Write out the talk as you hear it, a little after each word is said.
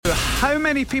How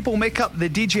many people make up the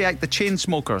DJ act the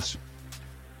Chainsmokers?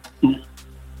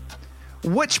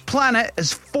 Which planet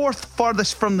is fourth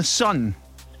farthest from the sun?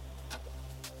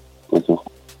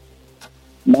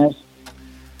 Mars.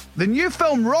 The new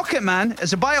film Rocketman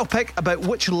is a biopic about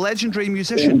which legendary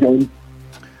musician? Elton John.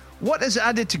 What is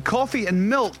added to coffee and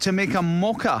milk to make a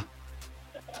mocha?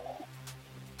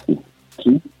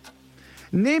 Q.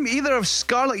 Name either of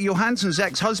Scarlett Johansson's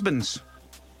ex-husbands.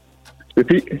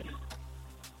 Repeat.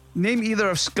 Name either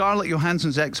of Scarlett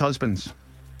Johansson's ex-husbands.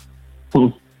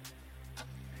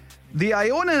 The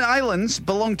Ionian Islands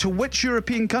belong to which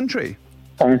European country?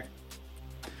 R.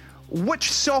 Which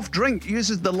soft drink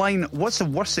uses the line, "What's the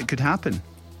worst that could happen"?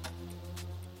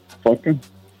 Vodka.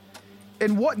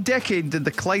 In what decade did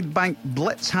the Clydebank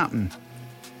Blitz happen?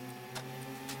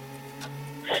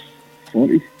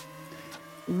 40.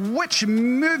 Which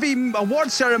movie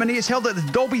award ceremony is held at the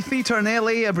Dolby Theatre in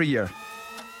LA every year?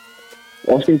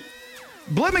 Oscars.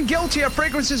 Blooming Guilty are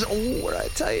fragrances. Oh, we're out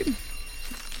of time.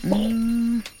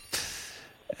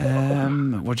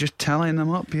 We're just tallying them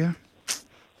up here.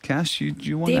 Cass,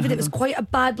 you want David, to it was quite a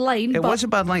bad line. It but was a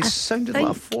bad line. It sounded like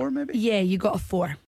a think- 4, maybe? Yeah, you got a 4.